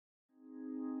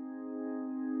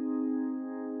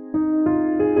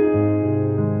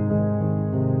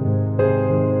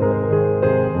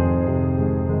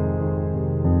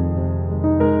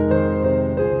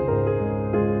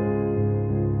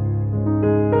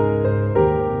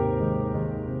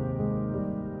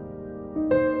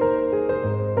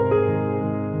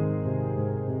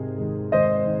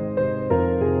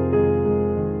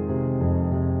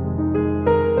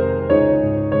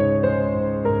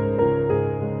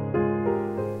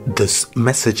This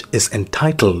message is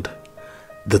entitled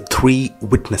The Three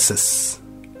Witnesses.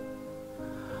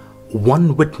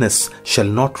 One witness shall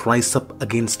not rise up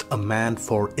against a man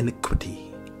for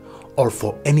iniquity, or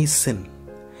for any sin,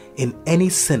 in any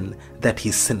sin that he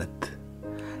sinneth.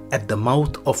 At the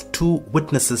mouth of two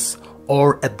witnesses,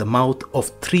 or at the mouth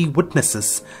of three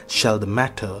witnesses, shall the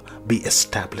matter be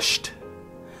established.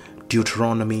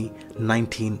 Deuteronomy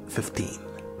 19:15.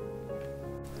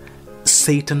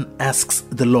 Satan asks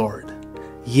the Lord,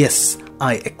 "Yes,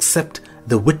 I accept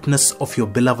the witness of your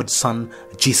beloved Son,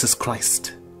 Jesus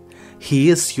Christ. He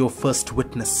is your first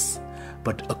witness,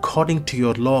 but according to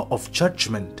your law of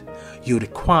judgment, you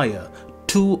require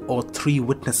 2 or 3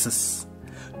 witnesses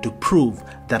to prove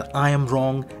that I am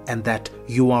wrong and that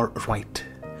you are right.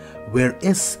 Where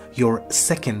is your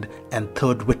second and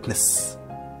third witness?"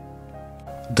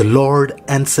 The Lord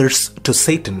answers to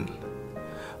Satan,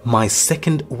 "My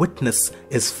second witness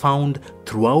is found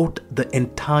throughout the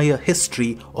entire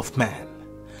history of man,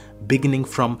 beginning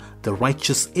from the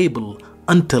righteous Abel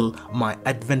until my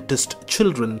Adventist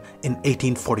children in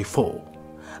 1844.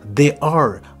 They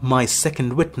are my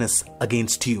second witness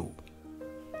against you."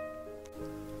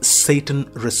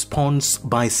 Satan responds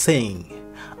by saying,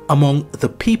 "Among the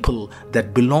people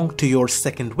that belong to your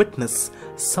second witness,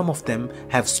 some of them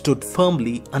have stood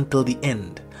firmly until the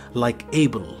end, like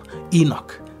Abel,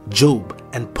 Enoch, Job,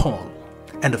 and Paul,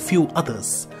 and a few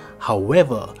others.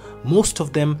 However, most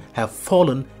of them have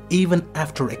fallen even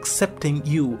after accepting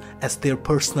you as their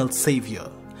personal savior.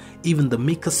 Even the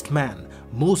meekest man,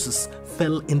 Moses,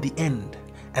 fell in the end,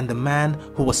 and the man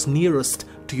who was nearest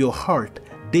to your heart,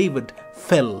 David,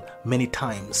 fell many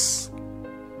times.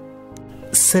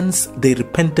 Since they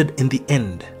repented in the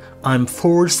end, I am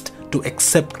forced to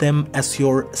accept them as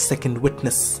your second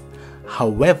witness.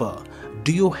 However,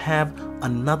 do you have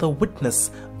another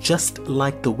witness just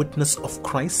like the witness of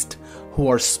Christ, who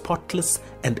are spotless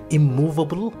and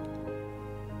immovable?"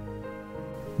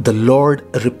 The Lord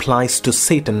replies to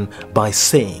Satan by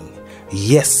saying,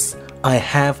 "Yes, I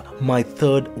have my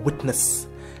third witness,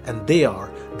 and they are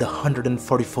the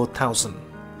 144,000.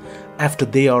 After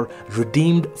they are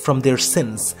redeemed from their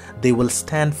sins, they will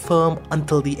stand firm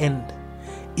until the end.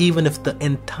 Even if the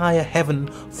entire heaven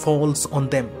falls on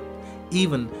them,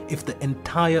 even if the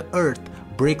entire earth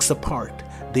breaks apart,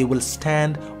 they will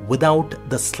stand without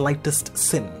the slightest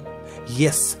sin.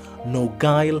 Yes, no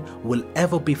guile will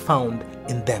ever be found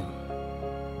in them."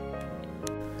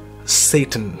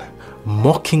 Satan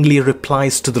mockingly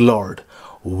replies to the Lord,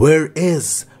 "Where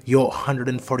is your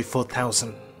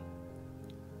 144,000?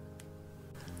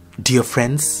 Dear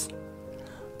friends,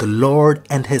 the Lord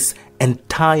and His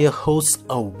entire host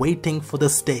are waiting for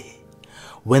this day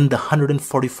when the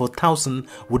 144,000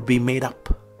 would be made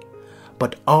up.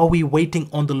 But are we waiting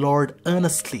on the Lord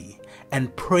earnestly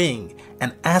and praying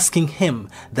and asking Him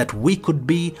that we could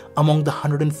be among the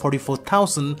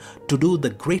 144,000 to do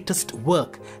the greatest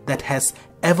work that has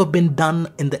ever been done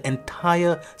in the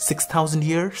entire 6,000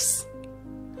 years?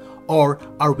 Or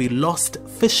are we lost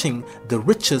fishing the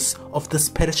riches of this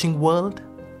perishing world?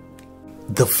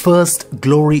 The first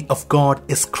glory of God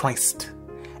is Christ,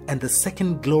 and the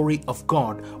second glory of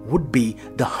God would be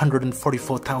the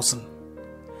 144,000,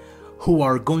 who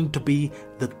are going to be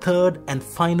the third and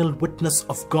final witness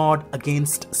of God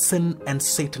against sin and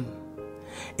Satan.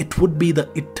 It would be the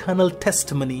eternal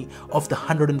testimony of the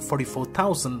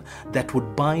 144,000 that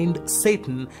would bind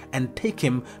Satan and take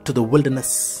him to the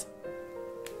wilderness.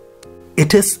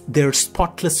 It is their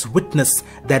spotless witness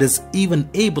that is even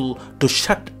able to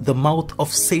shut the mouth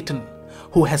of Satan,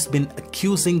 who has been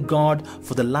accusing God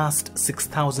for the last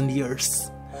 6,000 years.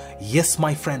 Yes,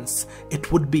 my friends,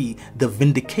 it would be the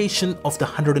vindication of the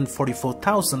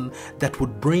 144,000 that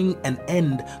would bring an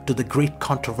end to the great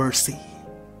controversy.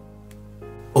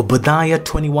 Obadiah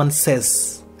 21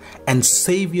 says, "And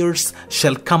saviors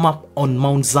shall come up on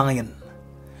Mount Zion.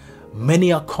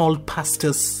 Many are called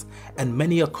pastors, and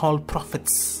many are called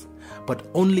prophets, but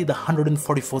only the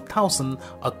 144,000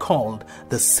 are called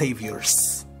the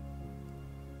saviors."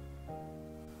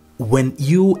 When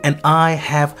you and I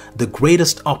have the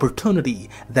greatest opportunity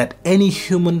that any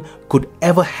human could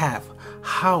ever have,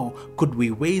 how could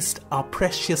we waste our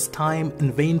precious time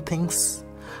in vain things?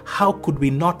 How could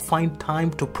we not find time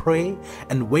to pray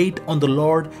and wait on the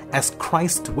Lord as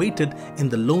Christ waited in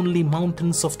the lonely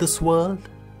mountains of this world?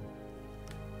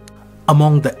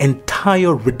 Among the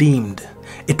entire redeemed,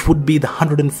 it would be the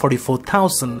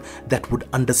 144,000 that would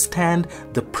understand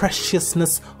the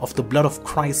preciousness of the blood of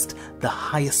Christ the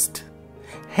highest.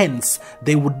 Hence,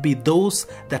 they would be those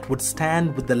that would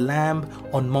stand with the Lamb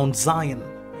on Mount Zion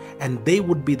and they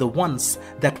would be the ones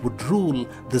that would rule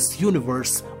this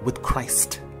universe with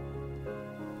Christ.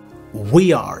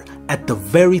 We are at the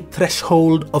very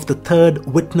threshold of the third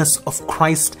witness of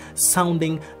Christ,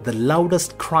 sounding the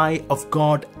loudest cry of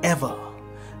God ever.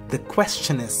 The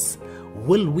question is,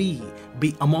 will we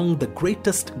be among the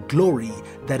greatest glory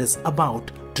that is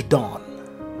about to dawn?